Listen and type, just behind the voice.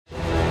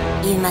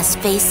You must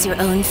face your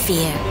own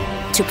fear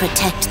to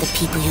protect the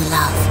people you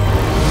love.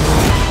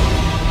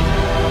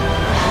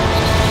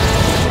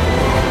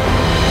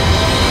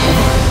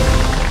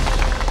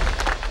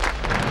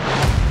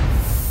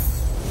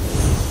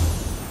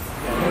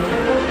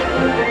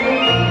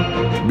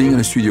 Being in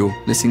a studio,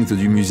 listening to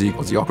the music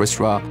or the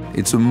orchestra,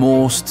 it's the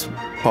most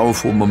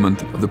powerful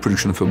moment of the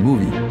production of a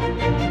movie.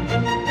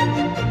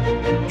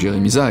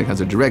 Jeremy Zach, as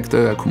a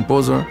director, a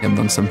composer, have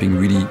done something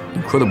really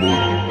incredible.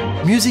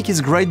 Music is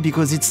great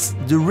because it's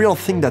the real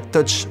thing that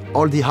touches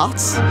all the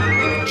hearts.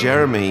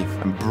 Jeremy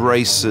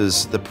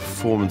embraces the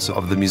performance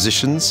of the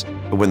musicians,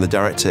 but when the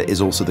director is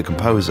also the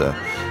composer,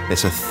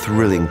 it's a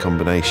thrilling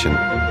combination.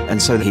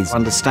 And so his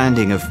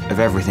understanding of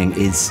everything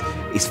is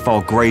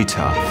far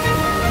greater.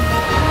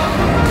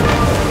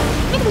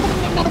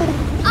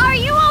 Are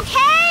you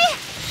okay?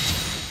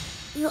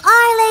 You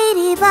are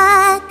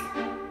Ladybug,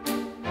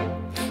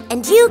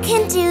 and you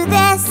can do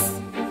this.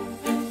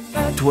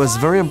 It was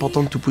very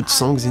important to put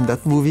songs in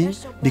that movie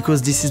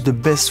because this is the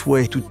best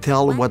way to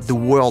tell what the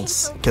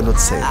words cannot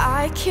say.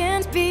 I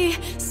can't be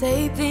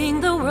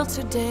saving the world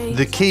today.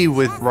 The key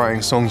with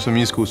writing songs for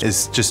musicals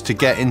is just to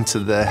get into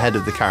the head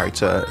of the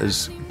character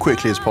as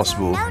quickly as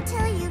possible.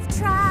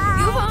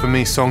 For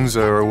me, songs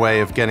are a way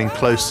of getting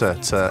closer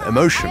to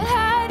emotion.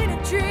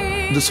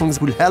 The songs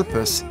will help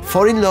us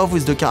fall in love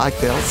with the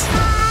characters.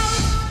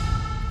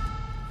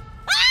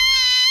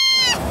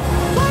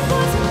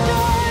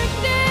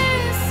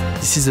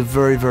 This is a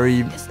very,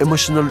 very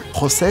emotional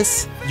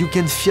process. You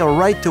can feel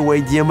right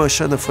away the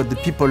emotion of what the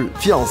people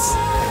feels.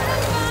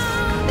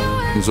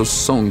 Those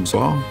songs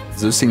are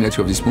the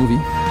signature of this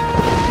movie.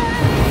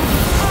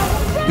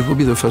 It will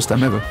be the first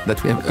time ever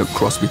that we have a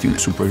cross between a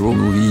superhero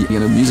movie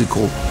and a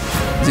musical.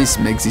 This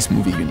makes this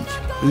movie unique.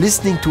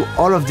 Listening to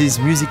all of these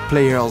music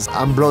players,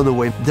 I'm blown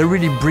away. They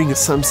really bring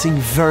something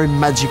very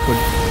magical.